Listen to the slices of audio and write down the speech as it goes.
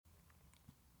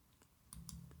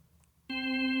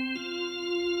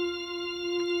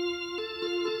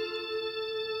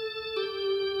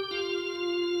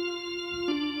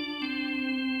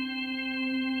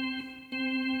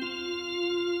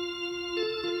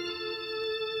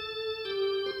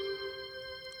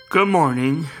Good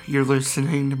morning. You're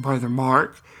listening to Brother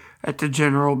Mark at the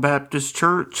General Baptist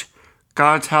Church,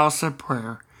 God's House of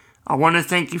Prayer. I want to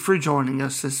thank you for joining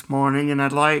us this morning, and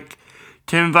I'd like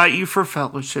to invite you for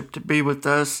fellowship to be with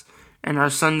us in our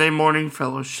Sunday morning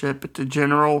fellowship at the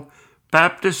General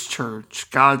Baptist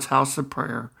Church, God's House of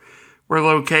Prayer. We're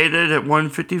located at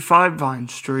 155 Vine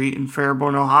Street in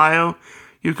Fairborn, Ohio.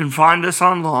 You can find us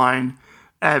online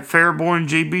at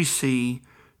fairborngbc.org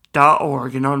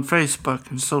and on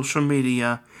Facebook and social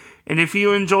media. And if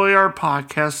you enjoy our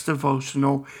podcast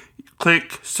devotional,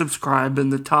 click subscribe in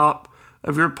the top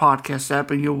of your podcast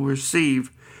app and you'll receive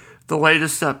the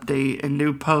latest update and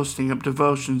new posting of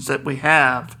devotions that we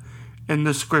have in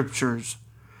the scriptures.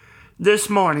 This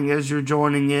morning, as you're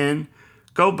joining in,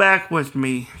 go back with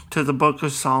me to the book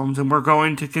of Psalms, and we're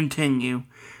going to continue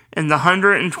in the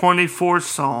 124th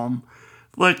Psalm,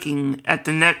 looking at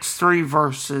the next three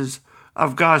verses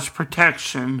of God's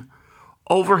protection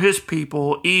over his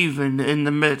people, even in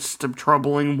the midst of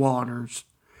troubling waters.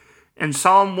 In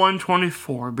Psalm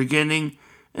 124, beginning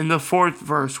in the 4th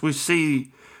verse, we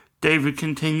see David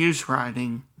continues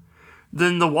writing,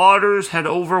 "Then the waters had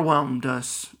overwhelmed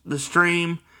us, the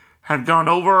stream had gone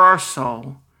over our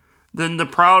soul. Then the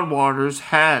proud waters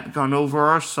had gone over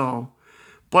our soul.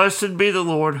 Blessed be the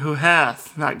Lord who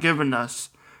hath not given us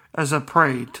as a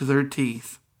prey to their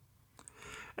teeth."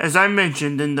 As I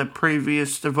mentioned in the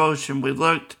previous devotion, we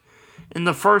looked in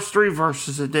the first three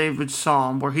verses of David's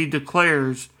psalm where he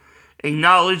declares,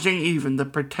 acknowledging even the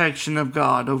protection of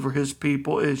God over his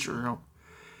people Israel.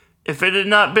 If it had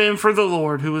not been for the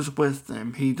Lord who was with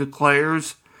them, he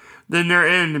declares, then their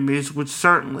enemies would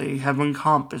certainly have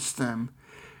encompassed them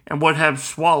and would have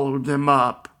swallowed them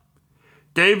up.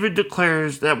 David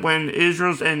declares that when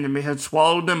Israel's enemy had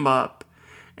swallowed them up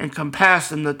and compassed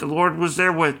them, that the Lord was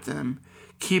there with them,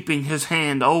 keeping his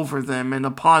hand over them and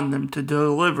upon them to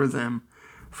deliver them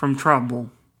from trouble.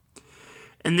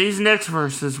 In these next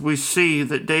verses, we see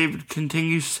that David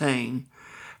continues saying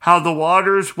how the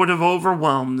waters would have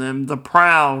overwhelmed them. The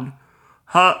proud,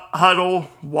 huddle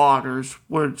waters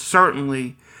would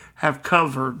certainly have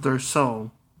covered their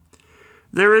soul.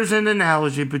 There is an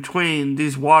analogy between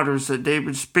these waters that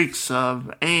David speaks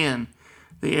of and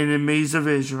the enemies of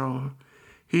Israel.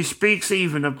 He speaks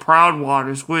even of proud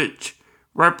waters, which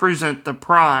represent the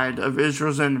pride of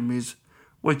Israel's enemies,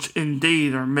 which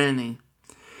indeed are many.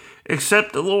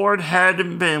 Except the Lord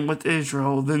hadn't been with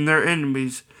Israel, then their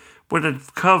enemies would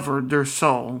have covered their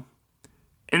soul.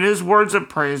 In his words of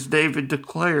praise, David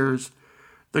declares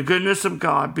the goodness of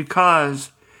God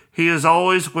because he is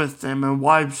always with them and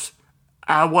wipes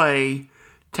away,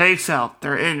 takes out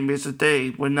their enemies that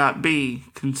they would not be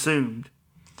consumed.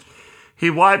 He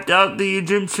wiped out the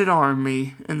Egyptian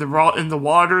army in the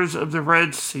waters of the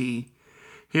Red Sea.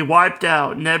 He wiped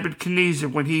out Nebuchadnezzar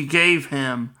when he gave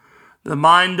him the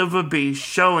mind of a beast,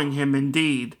 showing him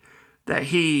indeed that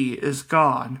he is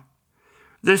God.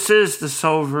 This is the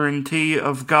sovereignty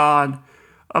of God,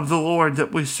 of the Lord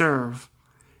that we serve.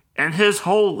 And his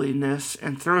holiness,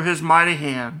 and through his mighty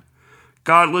hand,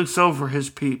 God looks over his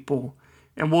people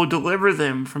and will deliver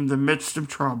them from the midst of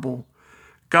trouble.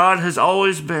 God has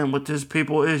always been with his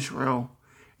people Israel,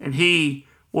 and he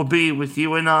will be with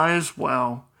you and I as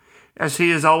well, as he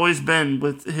has always been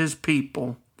with his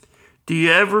people. Do you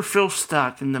ever feel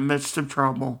stuck in the midst of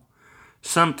trouble?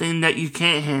 Something that you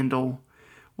can't handle?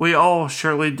 We all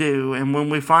surely do, and when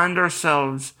we find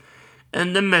ourselves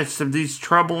in the midst of these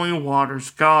troubling waters,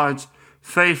 God's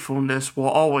faithfulness will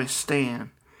always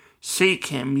stand. Seek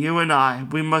him, you and I,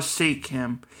 we must seek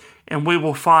him, and we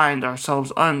will find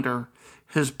ourselves under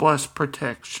his blessed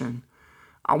protection.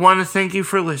 I want to thank you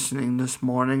for listening this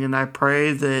morning, and I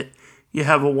pray that you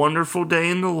have a wonderful day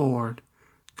in the Lord.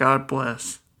 God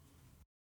bless.